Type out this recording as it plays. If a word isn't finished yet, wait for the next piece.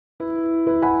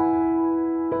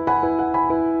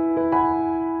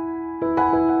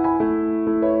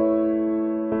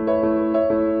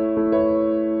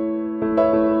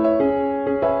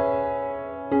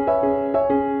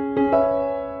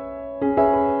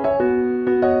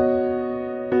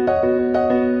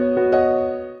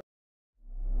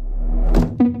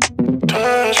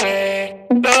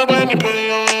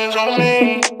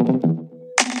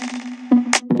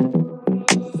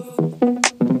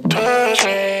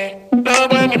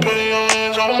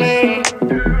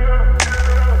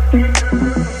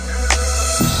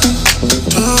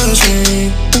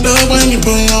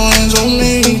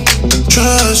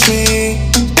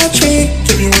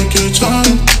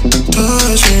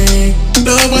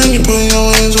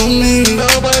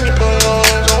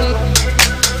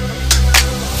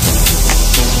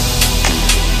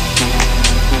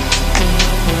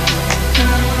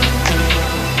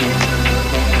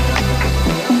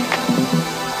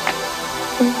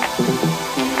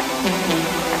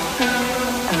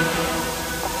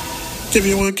Give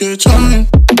you a good time.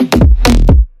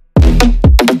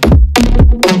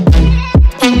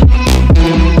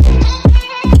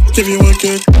 Give you a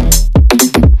good.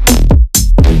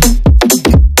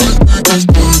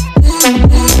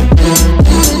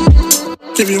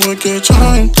 Give you a good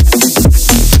time.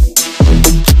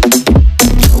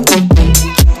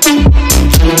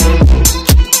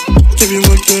 Give you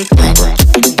a good.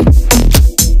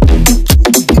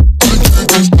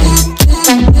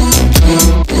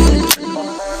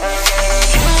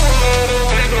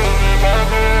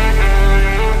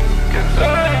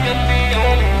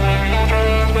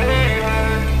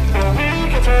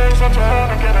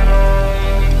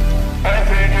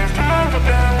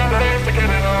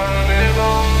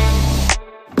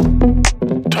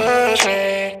 Touch me,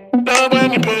 love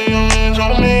when you put your hands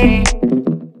on me.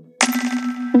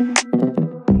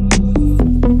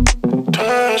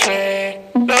 Touch me,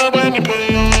 love when you put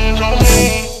your hands on me.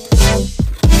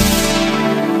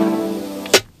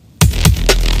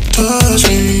 Touch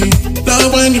me,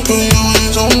 love when you put your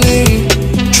hands on me.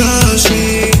 Trust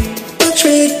me, touch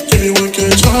me, give you a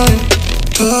good time.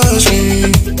 Touch me,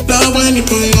 love when you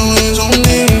put your hands on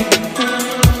me.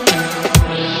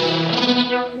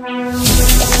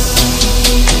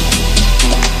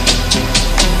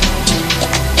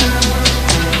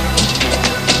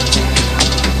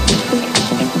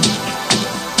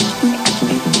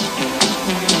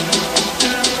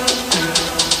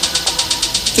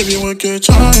 Give you a good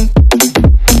time.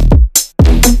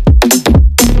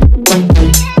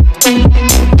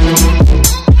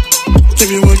 Give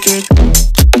you a good.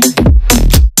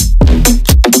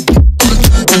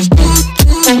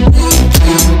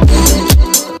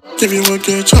 Give you a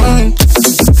good time.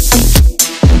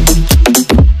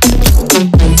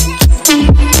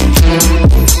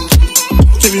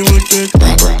 Give you a good.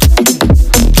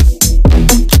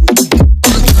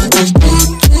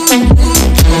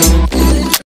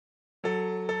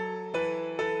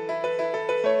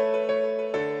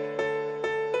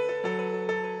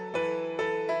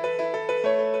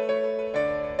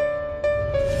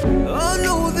 I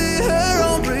know the air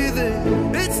I'm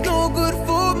breathing, it's no good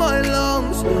for my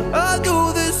lungs. I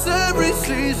do this every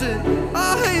season,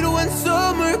 I hate when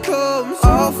summer comes.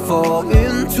 I fall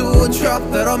into a trap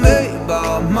that I made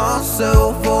by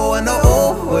myself. Oh, and I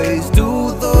always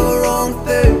do the wrong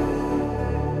thing.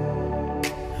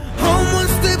 I'm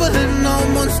unstable and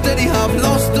I'm unsteady, I've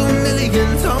lost a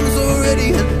million times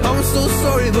already. And I'm so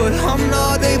sorry, but I'm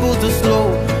not able to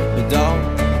slow down.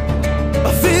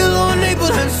 I feel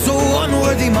unable and so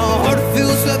unworthy, my heart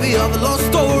feels heavy, I've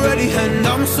lost already. And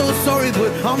I'm so sorry,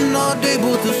 but I'm not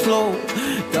able to slow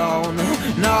down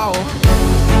now.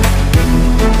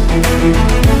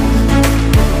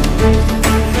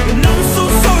 And I'm so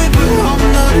sorry, but I'm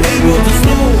not able to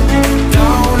slow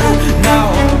down now.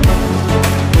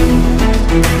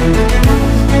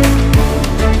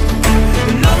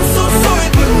 And I'm so sorry,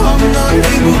 but I'm not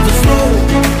able to slow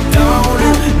down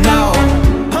now.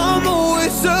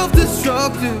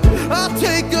 Self-destructive, I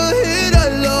take a hit, I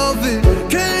love it.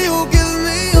 Can you give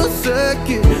me a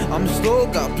second? I'm slow,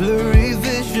 got blurry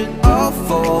vision. I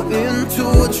fall into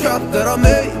a trap that I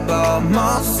made by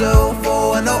myself.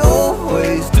 Oh, and I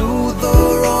always do the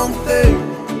wrong thing.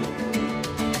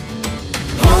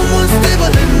 I'm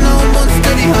unstable and I'm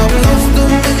unsteady, I've lost a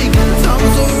million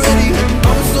times already. And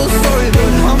I'm so sorry,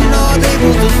 but I'm not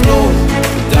able to slow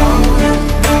down.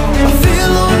 I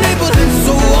feel unable and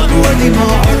so unworthy, my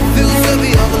heart feels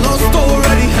heavy, I've lost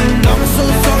already. And I'm so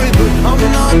sorry, but I'm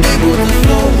not able to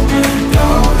slow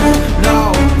down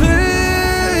now.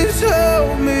 Please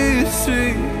help me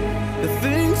see the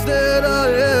things that I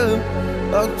am,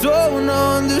 I don't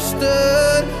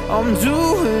understand. I'm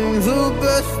doing the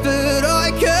best that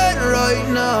I can right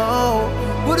now,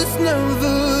 but it's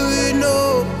never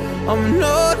enough. I'm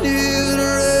not even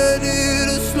ready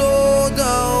to slow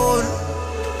down.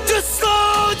 Just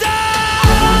slow down.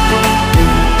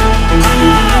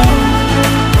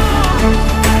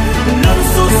 And I'm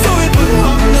so sorry, but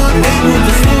I'm not able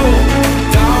to slow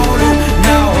down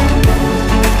now.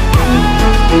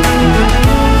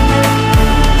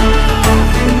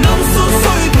 And I'm so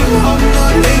sorry, but I'm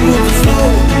not able to slow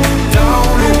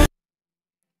down.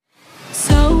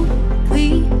 So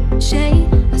cliche,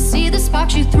 I see the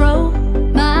sparks you throw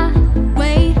my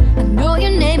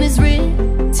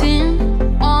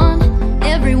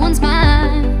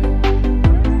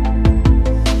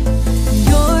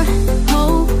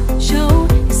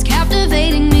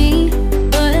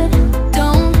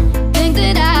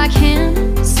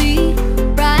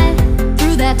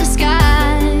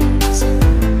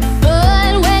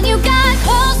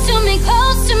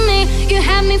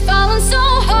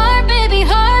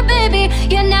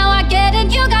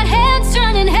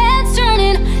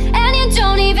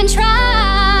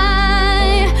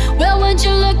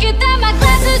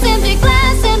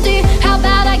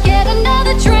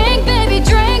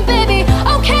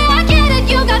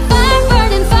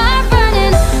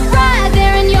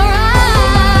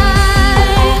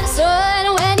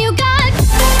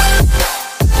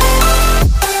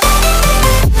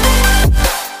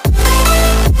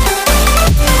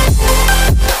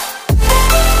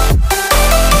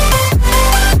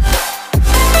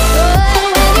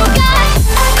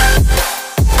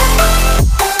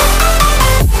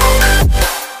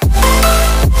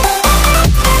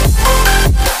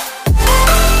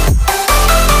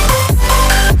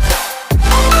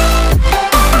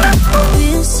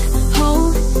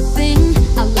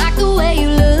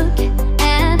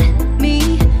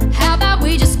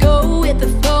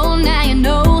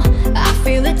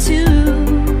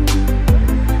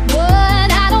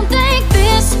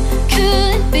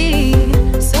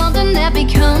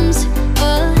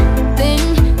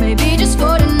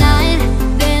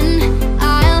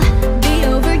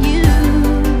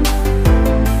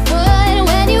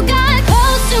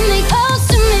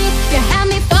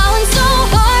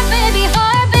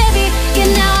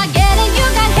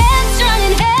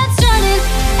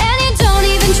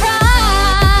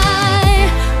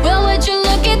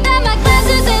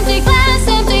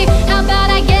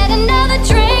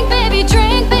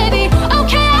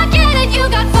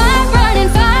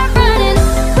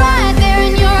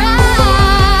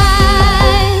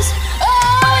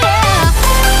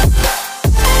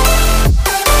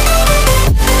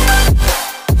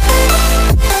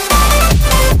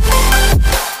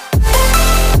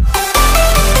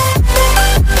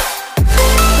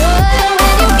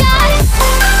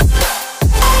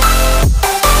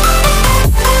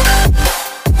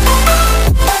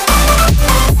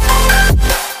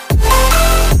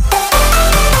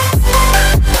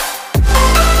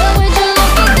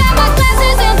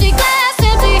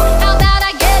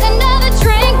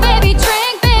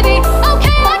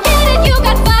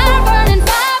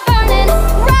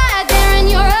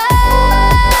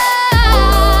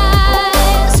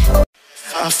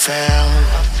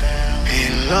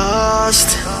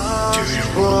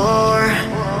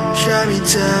had me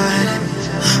dead.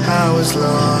 I was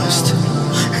lost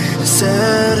and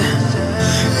sad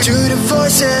to the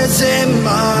voices in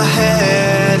my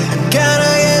head. I'm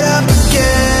gonna get up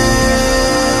again.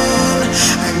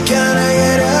 I'm gonna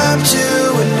get up to